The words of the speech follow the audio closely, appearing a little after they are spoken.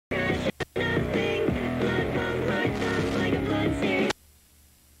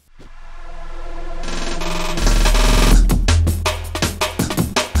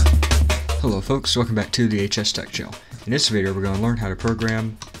folks, welcome back to the HS Tech Channel. In this video we're going to learn how to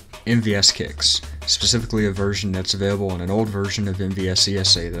program MVS CICS, specifically a version that's available in an old version of MVS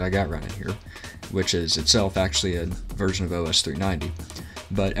ESA that I got running here, which is itself actually a version of OS 390.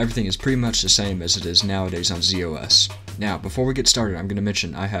 But everything is pretty much the same as it is nowadays on ZOS. Now, before we get started, I'm going to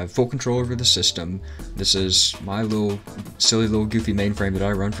mention I have full control over the system. This is my little silly little goofy mainframe that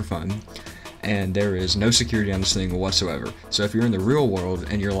I run for fun. And there is no security on this thing whatsoever. So if you're in the real world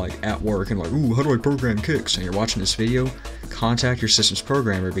and you're like at work and like, ooh, how do I program CICS? And you're watching this video, contact your system's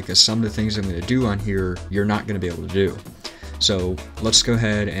programmer because some of the things I'm going to do on here, you're not going to be able to do. So let's go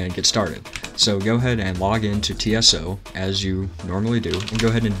ahead and get started. So go ahead and log into TSO as you normally do and go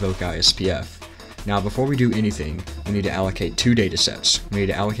ahead and invoke ISPF. Now before we do anything, we need to allocate two datasets. We need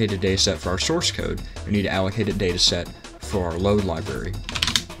to allocate a dataset for our source code. We need to allocate a dataset for our load library,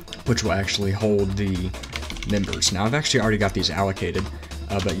 which will actually hold the members. Now I've actually already got these allocated,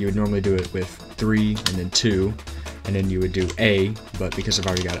 but you would normally do it with 3 and then 2, and then you would do A, but because I've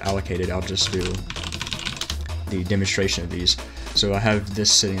already got it allocated, I'll just do the demonstration of these. So I have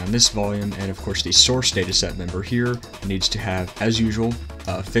this sitting on this volume, and of course the source dataset member here needs to have, as usual,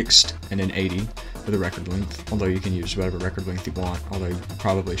 fixed and then 80 for the record length, although you can use whatever record length you want, although you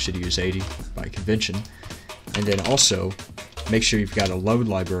probably should use 80 by convention. And then also, make sure you've got a load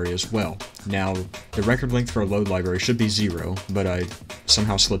library as well. Now, the record length for a load library should be 0, but I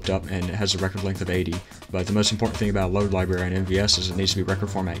somehow slipped up and it has a record length of 80. But the most important thing about a load library in MVS is it needs to be record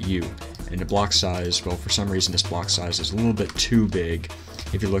format U. And the block size, well, for some reason this block size is a little bit too big.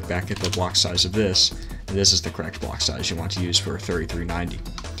 If you look back at the block size of this is the correct block size you want to use for 3390.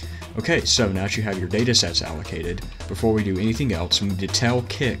 Okay, so now that you have your datasets allocated, before we do anything else, we need to tell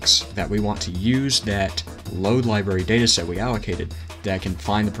CICS that we want to use that load library dataset we allocated that can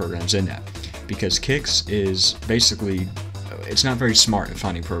find the programs in that. Because CICS is basically, it's not very smart at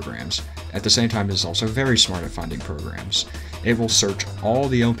finding programs. At the same time, it's also very smart at finding programs. It will search all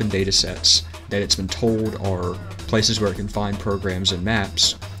the open datasets that it's been told are places where it can find programs and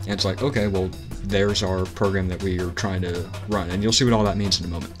maps, and it's like, okay, well, there's our program that we are trying to run, and you'll see what all that means in a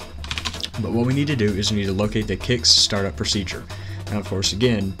moment. But what we need to do is we need to locate the CICS startup procedure. And of course,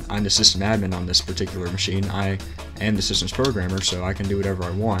 again, I'm the system admin on this particular machine. I am the system's programmer, so I can do whatever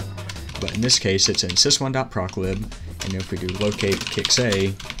I want. But in this case, it's in sys1.proclib, and if we do locate CICS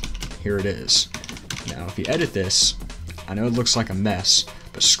A, here it is. Now, if you edit this, I know it looks like a mess,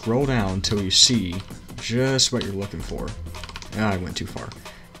 but scroll down until you see just what you're looking for. I went too far.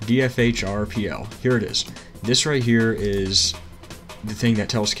 DFHRPL, here it is. This right here is the thing that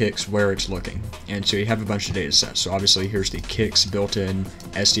tells CICS where it's looking. And so you have a bunch of data sets. So obviously here's the CICS built-in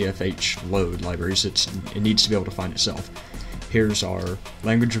SDFH load libraries. It needs to be able to find itself. Here's our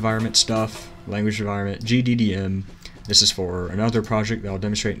language environment stuff, language environment, GDDM. This is for another project that I'll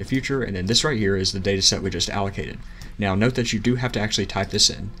demonstrate in the future. And then this right here is the data set we just allocated. Now note that you do have to actually type this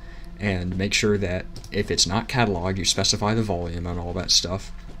in and make sure that if it's not cataloged, you specify the volume and all that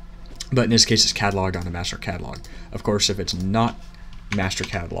stuff. But in this case, it's cataloged on a master catalog. Of course, if it's not master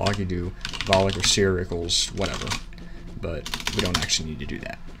catalog, you do volic or SIR equals whatever, but we don't actually need to do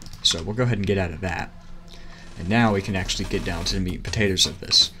that. So we'll go ahead and get out of that. And now we can actually get down to the meat and potatoes of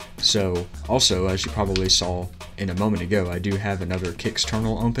this. So also, as you probably saw in a moment ago, I do have another CICS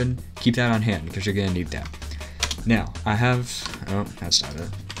terminal open. Keep that on hand because you're going to need that. Now, I have, oh, that's not it.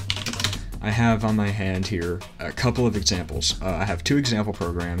 I have on my hand here a couple of examples. I have 2 example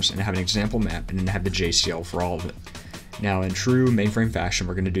programs, and I have an example map, and then I have the JCL for all of it. Now, in true mainframe fashion,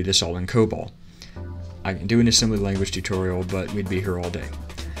 we're going to do this all in COBOL. I can do an assembly language tutorial, but we'd be here all day.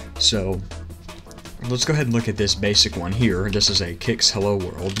 So, let's go ahead and look at this basic one here. This is a CICS Hello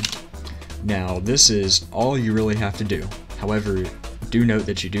World. Now, this is all you really have to do. However, do note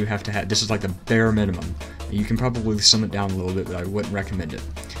that you do have to have, this is like the bare minimum. You can probably slim it down a little bit, but I wouldn't recommend it.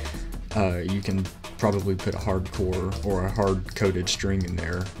 You can probably put a hardcore or a hard-coded string in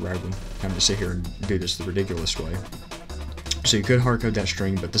there rather than having to sit here and do this the ridiculous way. So you could hard-code that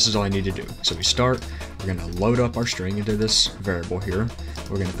string, but this is all I need to do. So we start, we're going to load up our string into this variable here.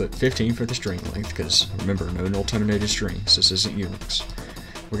 We're going to put 15 for the string length, because remember, no null-terminated strings, this isn't Unix.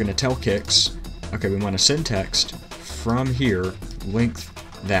 We're going to tell CICS, okay, we want to send text from here, length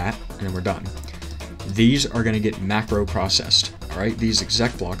that, and then we're done. These are going to get macro processed. Alright, these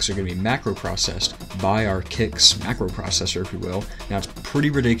exec blocks are going to be macro processed by our CICS macro processor, if you will. Now it's pretty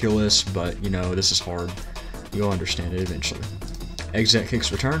ridiculous, but you know, this is hard. You'll understand it eventually. Exec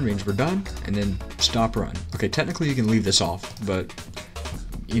CICS return means we're done, and then stop run. Okay, technically you can leave this off, but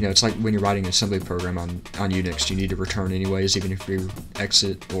you know, it's like when you're writing an assembly program on Unix, you need to return anyways, even if you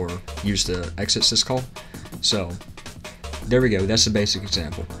exit or use the exit syscall. So there we go, that's the basic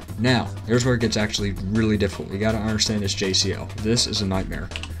example. Now, here's where it gets actually really difficult. You gotta understand this JCL. This is a nightmare,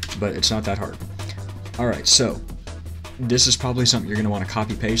 but it's not that hard. Alright, so this is probably something you're gonna want to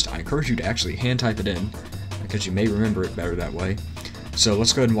copy paste. I encourage you to actually hand type it in, because you may remember it better that way. So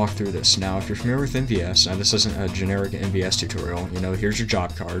let's go ahead and walk through this. Now, if you're familiar with MVS, now this isn't a generic MVS tutorial, here's your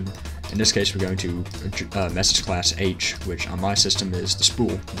job card. In this case, we're going to message class H, which on my system is the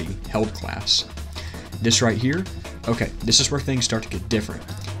spool, the held class. This right here, okay, this is where things start to get different.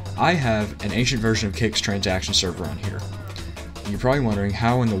 I have an ancient version of CICS transaction server on here. You're probably wondering,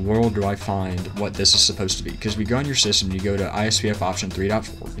 how in the world do I find what this is supposed to be? Because we go on your system and you go to ISPF option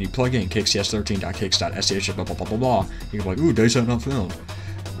 3.4 and you plug in CICS13.CICS.sh blah blah blah blah blah. You're like, ooh, dataset not found.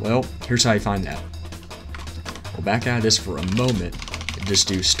 Well, here's how you find that. We'll back out of this for a moment. Just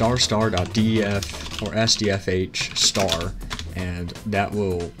do **.def or sdfh star, and that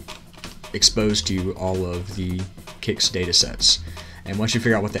will expose to you all of the CICS datasets. And once you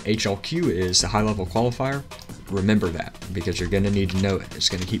figure out what the HLQ is, the high-level qualifier, remember that, because you're going to need to know it. It's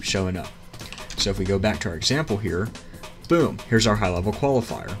going to keep showing up. So if we go back to our example here, boom, here's our high-level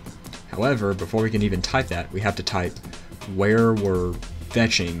qualifier. However, before we can even type that, we have to type where we're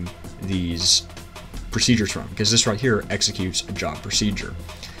fetching these procedures from, because this right here executes a job procedure.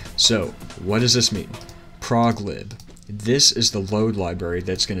 So what does this mean? Proglib. This is the load library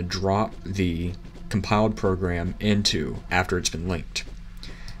that's going to drop the compiled program into after it's been linked.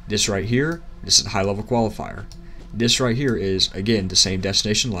 This right here, this is the high-level qualifier. This right here is, again, the same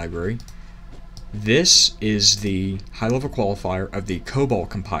destination library. This is the high-level qualifier of the COBOL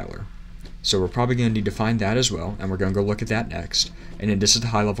compiler. So we're probably going to need to find that as well, and we're going to go look at that next. And then this is the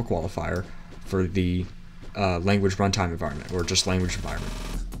high-level qualifier for the language runtime environment, or just language environment.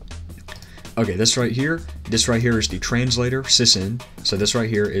 Okay, this right here is the translator sysin. So this right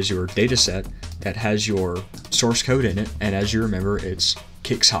here is your data set that has your source code in it, and as you remember, it's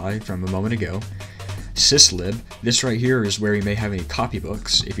CICS high from a moment ago. Syslib, this right here is where you may have any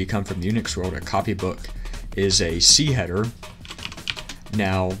copybooks. If you come from the Unix world, a copybook is a C header.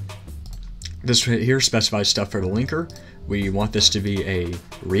 Now, this right here specifies stuff for the linker. We want this to be a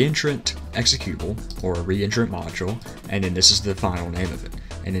reentrant executable, or a reentrant module, and then this is the final name of it.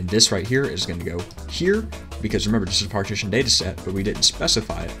 And then this right here is going to go here, because remember, this is a partition data set, but we didn't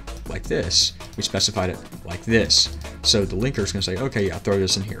specify it like this. We specified it like this. So the linker is going to say, okay, yeah, throw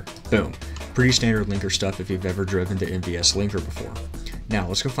this in here. Boom. Pretty standard linker stuff if you've ever driven the MVS linker before. Now,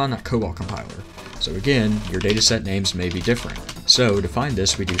 let's go find that COBOL compiler. So again, your data set names may be different. So to find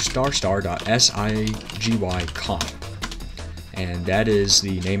this, we do **.sigygcomp. And that is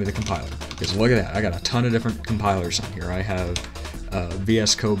the name of the compiler. Because look at that, I got a ton of different compilers on here. I have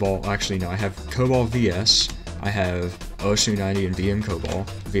VS COBOL, actually no, I have COBOL VS, I have OS290 and VM COBOL,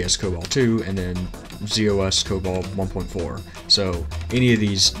 VS COBOL 2, and then ZOS COBOL 1.4. So any of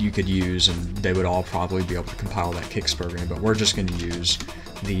these you could use, and they would all probably be able to compile that CICS program, but we're just going to use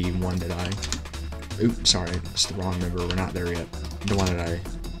the one that oops, sorry, it's the wrong number, we're not there yet, the one that I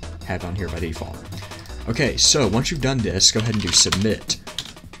have on here by default. Okay, so once you've done this, go ahead and do submit.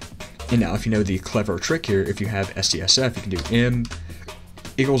 And now, if you know the clever trick here, if you have SDSF, you can do m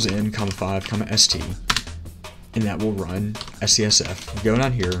equals n, comma 5, comma st, and that will run SDSF. Go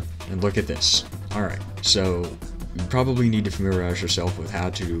down here and look at this. Alright, so you probably need to familiarize yourself with how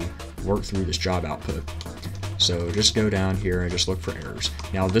to work through this job output. So just go down here and just look for errors.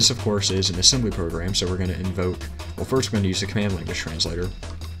 Now this, of course, is an assembly program, so we're going to invoke, well, first we're going to use the command language translator,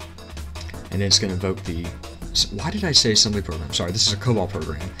 and then it's going to invoke the, why did I say assembly program? Sorry, this is a COBOL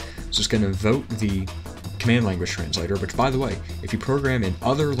program. So it's going to invoke the command language translator, which, by the way, if you program in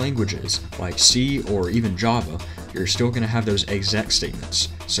other languages like C or even Java, you're still going to have those exec statements.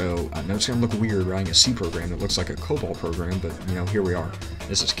 So I know it's going to look weird writing a C program that looks like a COBOL program, but here we are.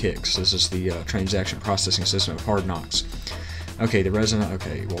 This is CICS. This is the transaction processing system of Hard Knocks. Okay, the resonant.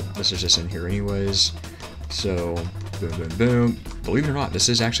 Okay, well, this is just in here anyways. So boom, boom, boom. Believe it or not, this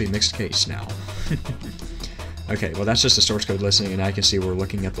is actually a mixed case now. Okay, well, that's just the source code listening, and I can see we're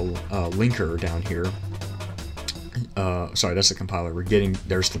looking at the linker down here. Sorry, that's the compiler.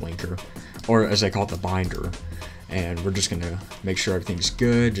 There's the linker, or as they call it, the binder. And we're just going to make sure everything's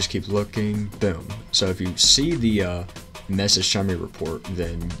good, just keep looking, boom. So if you see the message summary report,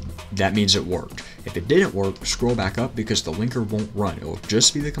 then that means it worked. If it didn't work, scroll back up, because the linker won't run. It will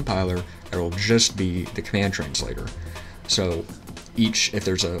just be the compiler, it'll just be the command translator. So if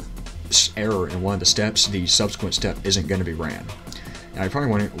there's a error in one of the steps, the subsequent step isn't going to be ran. Now you're probably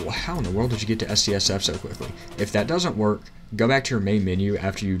wondering, well, how in the world did you get to SDSF so quickly? If that doesn't work, go back to your main menu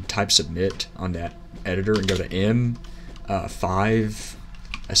after you type submit on that editor and go to M5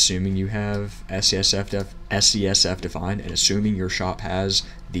 assuming you have SCSF defined, and assuming your shop has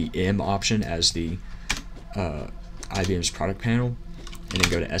the M option as the IBM's product panel, and then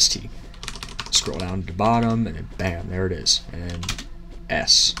go to ST. Scroll down to the bottom, and then bam, there it is, and then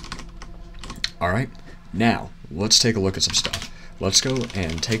S. Alright, now let's take a look at some stuff. Let's go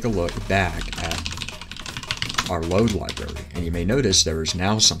and take a look back at our load library, and you may notice there is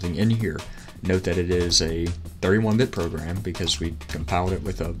now something in here. Note that it is a 31-bit program because we compiled it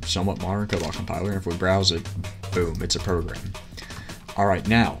with a somewhat modern COBOL compiler, and if we browse it, boom, it's a program. Alright,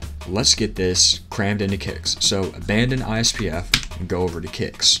 now, let's get this crammed into CICS. So, abandon ISPF and go over to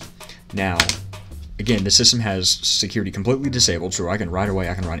CICS. Now, again, the system has security completely disabled, so I can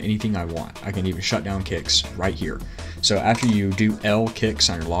run anything I want. I can even shut down CICS right here. So after you do L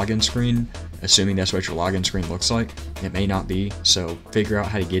CICS on your login screen, assuming that's what your login screen looks like, it may not be, so figure out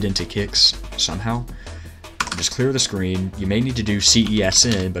how to get into CICS somehow. Just clear the screen. You may need to do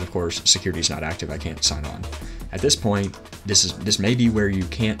CESN, but of course security is not active, I can't sign on. At this point, this may be where you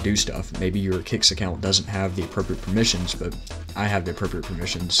can't do stuff. Maybe your CICS account doesn't have the appropriate permissions, but I have the appropriate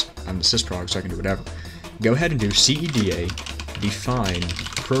permissions. I'm the sysprog, so I can do whatever. Go ahead and do CEDA, define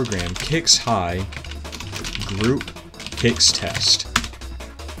program CICS high group CICS test.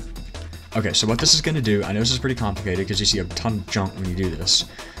 Okay, so what this is going to do, I know this is pretty complicated because you see a ton of junk when you do this.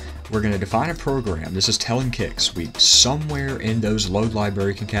 We're going to define a program. This is telling CICS, somewhere in those load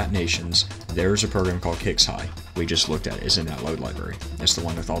library concatenations, there's a program called CICS high. We just looked at it. It's in that load library. It's the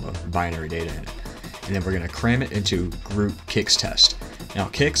one with all the binary data in it. And then we're going to cram it into group CICS test. Now,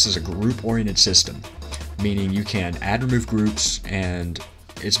 CICS is a group-oriented system, meaning you can add and remove groups, and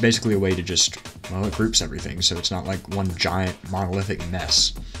it's basically a way to just, well, it groups everything, so it's not like one giant monolithic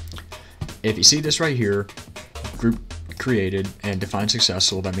mess. If you see this right here, group created and defined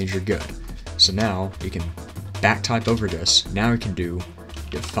successful, that means you're good. So now you can back type over this. Now we can do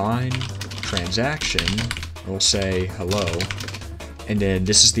define transaction. We'll say hello, and then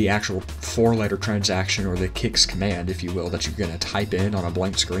this is the actual 4-letter transaction, or the CICS command, if you will, that you're going to type in on a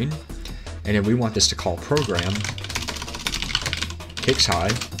blank screen. And then we want this to call program CICS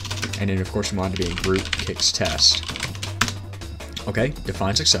high, and then of course we want it to be in group CICS test. Okay,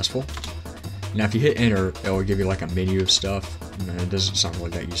 define successful. Now if you hit enter, it will give you like a menu of stuff. It doesn't sound really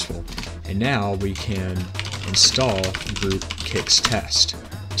that useful. And now we can install group CICS test.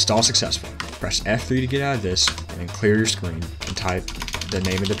 Install successful. Press F3 to get out of this, and then clear your screen and type the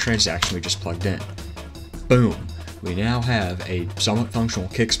name of the transaction we just plugged in. Boom! We now have a somewhat functional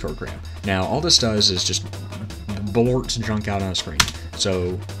CICS program. Now all this does is just blorts junk out on a screen,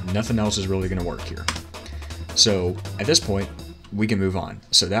 so nothing else is really going to work here. So at this point, we can move on.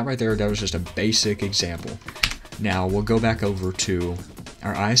 So that right there, that was just a basic example. Now we'll go back over to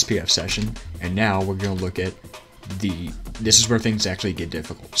our ISPF session, and now we're going to look at this is where things actually get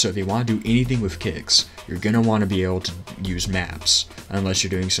difficult. So if you want to do anything with CICS, you're going to want to be able to use maps, unless you're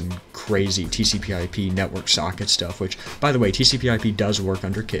doing some crazy TCP/IP network socket stuff, which, by the way, TCP/IP does work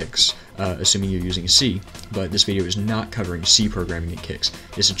under CICS, assuming you're using C, but this video is not covering C programming in CICS.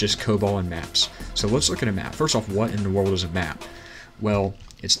 This is just COBOL and maps. So let's look at a map. First off, what in the world is a map? Well,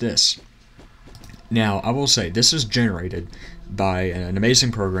 it's this. Now, I will say, this is generated by an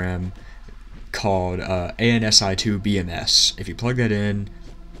amazing program called ANSI2BMS. If you plug that in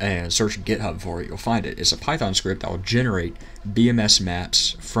and search GitHub for it, you'll find it. It's a Python script that will generate BMS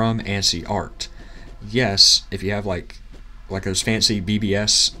maps from ANSI art. Yes, if you have like those fancy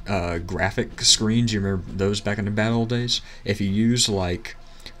BBS graphic screens, you remember those back in the bad old days? If you use like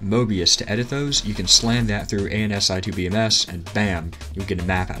Mobius to edit those, you can slam that through ANSI2BMS and bam, you'll get a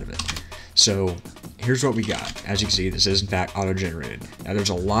map out of it. So here's what we got. As you can see, this is in fact auto-generated. Now there's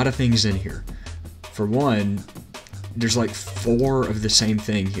a lot of things in here. For one, there's like 4 of the same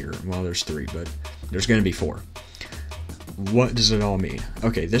thing here. Well, there's 3, but there's going to be 4. What does it all mean?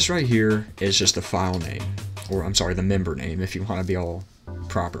 Okay, this right here is just the file name, or I'm sorry, the member name, if you want to be all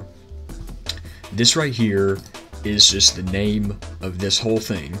proper. This right here is just the name of this whole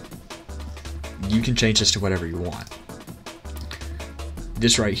thing. You can change this to whatever you want.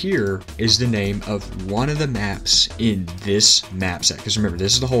 This right here is the name of one of the maps in this map set. Because remember,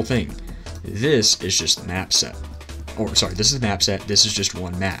 this is the whole thing. This is just the map set. Or sorry, this is the map set. This is just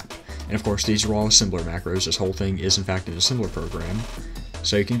one map. And of course, these are all assembler macros. This whole thing is in fact an assembler program.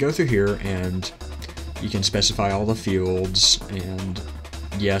 So you can go through here and you can specify all the fields. And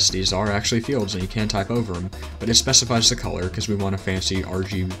yes, these are actually fields and you can type over them. But it specifies the color because we want a fancy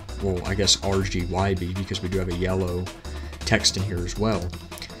RG, well, I guess RGYB, because we do have a yellow text in here as well.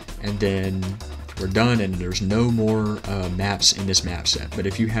 And then we're done, and there's no more maps in this map set. But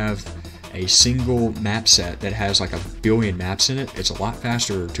if you have a single map set that has like a billion maps in it, it's a lot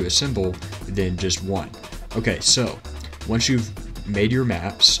faster to assemble than just one. Okay, so once you've made your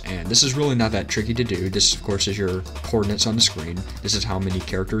maps, and this is really not that tricky to do. This, of course, is your coordinates on the screen. This is how many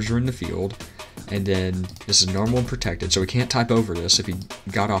characters are in the field. And then this is normal and protected, so we can't type over this. If you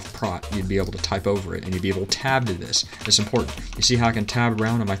got off prot, you'd be able to type over it, and you'd be able to tab to this. It's important. You see how I can tab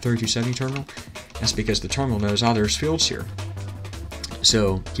around on my 3270 terminal? That's because the terminal knows, oh, there's fields here.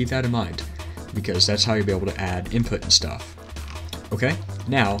 So keep that in mind, because that's how you'll be able to add input and stuff. Okay,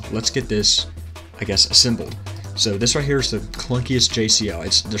 now let's get this, I guess, assembled. So this right here is the clunkiest JCL.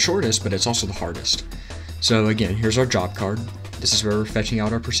 It's the shortest, but it's also the hardest. So again, here's our job card. This is where we're fetching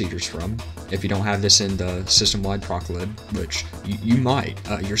out our procedures from. If you don't have this in the system-wide proclib, which you might,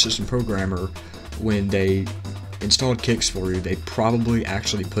 your system programmer, when they installed CICS for you, they probably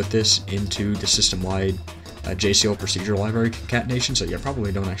actually put this into the system-wide JCL procedure library concatenation, so you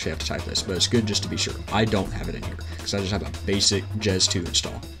probably don't actually have to type this, but it's good just to be sure. I don't have it in here, because I just have a basic JES2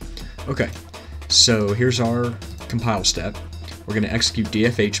 install. Okay, so here's our compile step. We're going to execute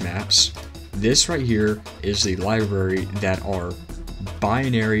DFH maps. This right here is the library that are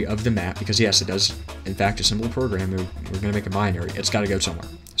binary of the map, because yes, it does in fact assemble a program. We're going to make a binary. It's got to go somewhere.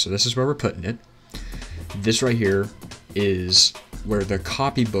 So this is where we're putting it. This right here is where the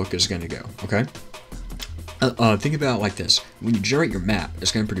copybook is going to go, okay? Think about it like this. When you generate your map,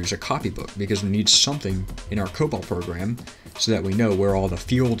 it's going to produce a copybook, because we need something in our COBOL program so that we know where all the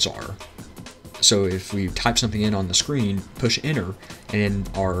fields are. So if we type something in on the screen, push enter, and then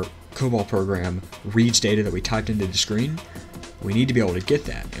our COBOL program reads data that we typed into the screen, we need to be able to get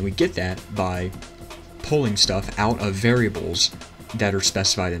that. And we get that by pulling stuff out of variables that are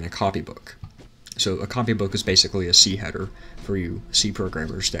specified in a copybook. So a copybook is basically a C header for you C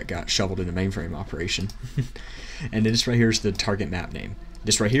programmers that got shoveled in a mainframe operation. And then this right here is the target map name.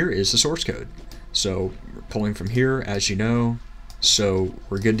 This right here is the source code. So we're pulling from here, as you know, so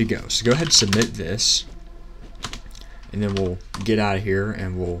we're good to go. So go ahead and submit this, and then we'll get out of here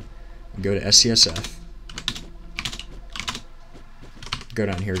and we'll go to SCSF, go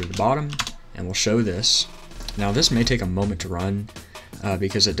down here to the bottom, and we'll show this. Now this may take a moment to run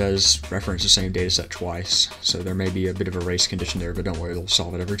because it does reference the same dataset twice, so there may be a bit of a race condition there, but don't worry, it'll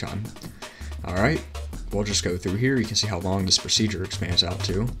solve it every time. Alright, we'll just go through here. You can see how long this procedure expands out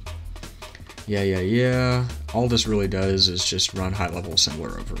to. Yeah. All this really does is just run high-level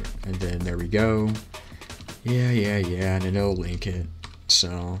assembler over it. And then there we go. Yeah, and then it'll link it.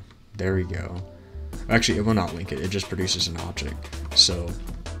 So, there we go. Actually, it will not link it. It just produces an object. So,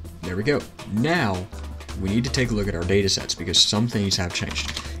 there we go. Now, we need to take a look at our datasets, because some things have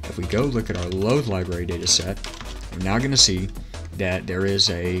changed. If we go look at our load library dataset, we're now going to see that there is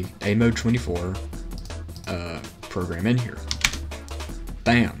a mode 24 program in here.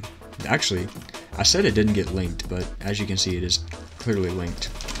 Bam! Actually, I said it didn't get linked, but as you can see, it is clearly linked.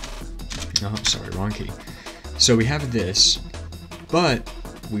 Oh, sorry, wrong key. So we have this, but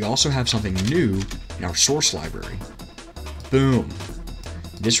we also have something new in our source library. Boom!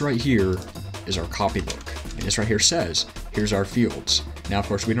 This right here is our copybook, and this right here says, here's our fields. Now, of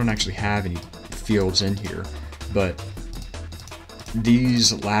course, we don't actually have any fields in here, but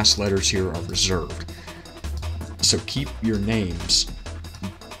these last letters here are reserved. So keep your names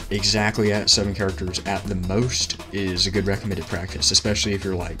exactly at 7 characters at the most is a good recommended practice, especially if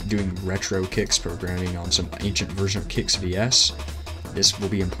you're like doing retro CICS programming on some ancient version of CICS VS. This will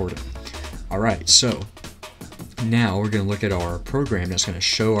be important. Alright, so now we're going to look at our program that's going to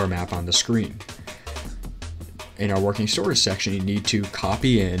show our map on the screen. In our working storage section, you need to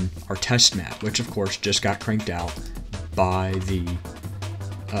copy in our test map, which of course just got cranked out by the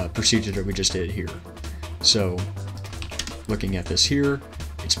procedure that we just did here. So looking at this here,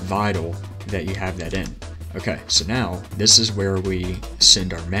 it's vital that you have that in. Okay, so now this is where we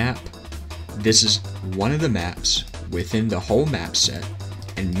send our map. This is one of the maps within the whole map set,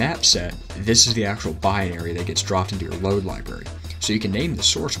 and map set, this is the actual binary that gets dropped into your load library. So you can name the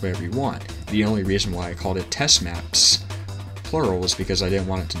source whatever you want. The only reason why I called it test maps plural is because I didn't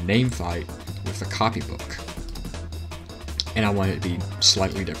want it to name fight with the copybook, and I wanted it to be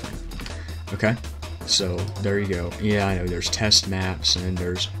slightly different. Okay, so there you go. Yeah, I know there's test maps and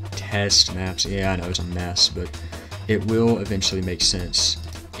there's test maps. Yeah, I know it's a mess, but it will eventually make sense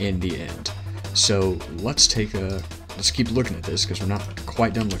in the end. So let's keep looking at this, because we're not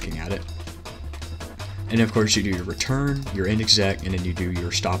quite done looking at it. And of course you do your return, your end exec, and then you do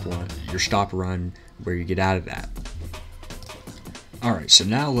your stop run where you get out of that. Alright, so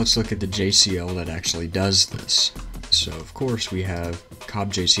now let's look at the JCL that actually does this. So of course we have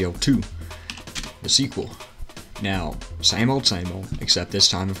COB JCL2, the sequel. Now, same old, except this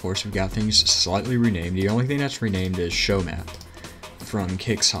time, of course, we've got things slightly renamed. The only thing that's renamed is show map from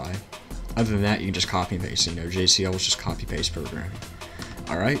CICS High. Other than that, you can just copy and paste. You know, JCL is just copy paste programming.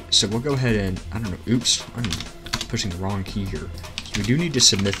 Alright, so we'll go ahead and, I don't know, oops, I'm pushing the wrong key here. So we do need to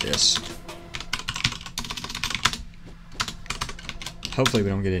submit this. Hopefully we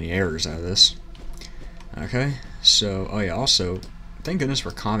don't get any errors out of this. Okay, so, oh yeah, also, thank goodness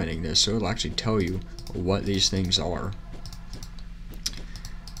for commenting this, so it'll actually tell you what these things are.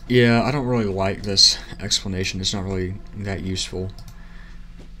 Yeah, I don't really like this explanation. It's not really that useful.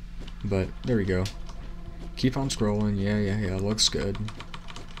 But, there we go. Keep on scrolling. Yeah, looks good.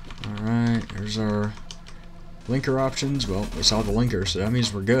 Alright, there's our linker options. Well, we saw the linker, so that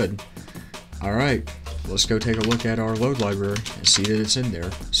means we're good. Alright, let's go take a look at our load library and see that it's in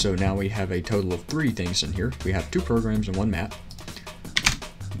there. So now we have a total of 3 things in here. We have 2 programs and 1 map.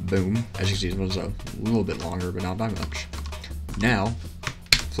 Boom. As you see, this one's a little bit longer, but not by much. Now,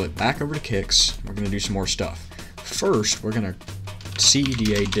 flip back over to CICS. We're going to do some more stuff. First, we're going to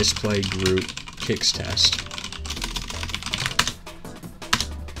CEDA display group CICS test.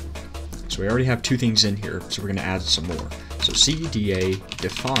 So we already have 2 things in here, so we're going to add some more. So CEDA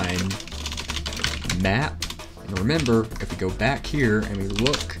define map, and remember, if we go back here and we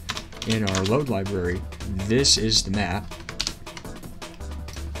look in our load library, this is the map.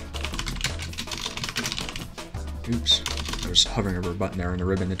 Oops, I was hovering over a button there on the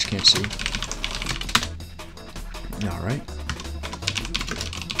ribbon that you can't see. Alright.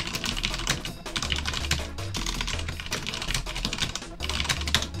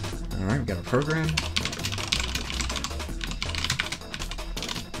 Alright, we've got a program.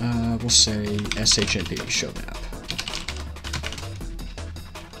 We'll say SHMP, show map.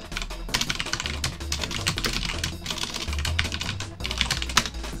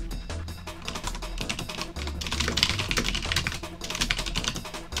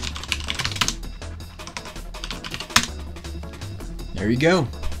 There you go.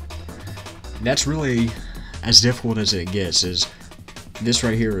 That's really as difficult as it gets. Is this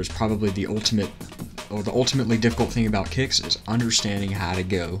right here is probably the ultimately difficult thing about CICS is understanding how to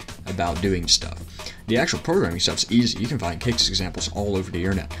go about doing stuff. The actual programming stuff's easy. You can find CICS examples all over the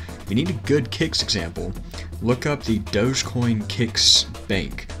internet. If you need a good CICS example, look up the Dogecoin CICS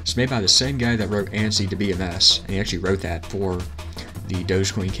Bank. It's made by the same guy that wrote ANSI to BMS, and he actually wrote that for the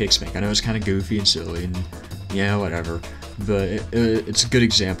Dogecoin CICS Bank. I know it's kind of goofy and silly, and yeah, whatever, but it's a good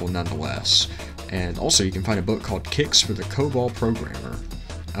example nonetheless. And also, you can find a book called CICS for the COBOL Programmer.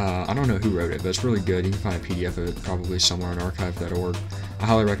 I don't know who wrote it, but it's really good. You can find a PDF of it probably somewhere on archive.org. I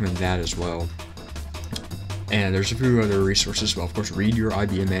highly recommend that as well. And there's a few other resources as well. Of course, read your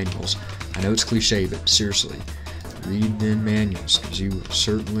IBM manuals. I know it's cliche, but seriously, read them manuals, because you will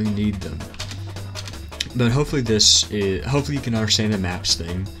certainly need them. But hopefully hopefully you can understand the maps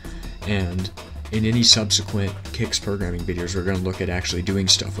thing, and in any subsequent CICS programming videos, we're going to look at actually doing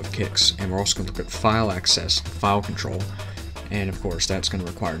stuff with CICS, and we're also going to look at file access, file control, and of course that's going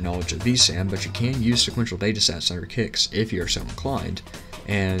to require knowledge of vSAN, but you can use sequential datasets under CICS if you are so inclined,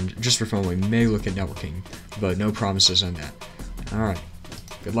 and just for fun we may look at networking, but no promises on that. Alright,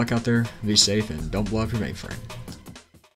 good luck out there, be safe, and don't blow up your mainframe.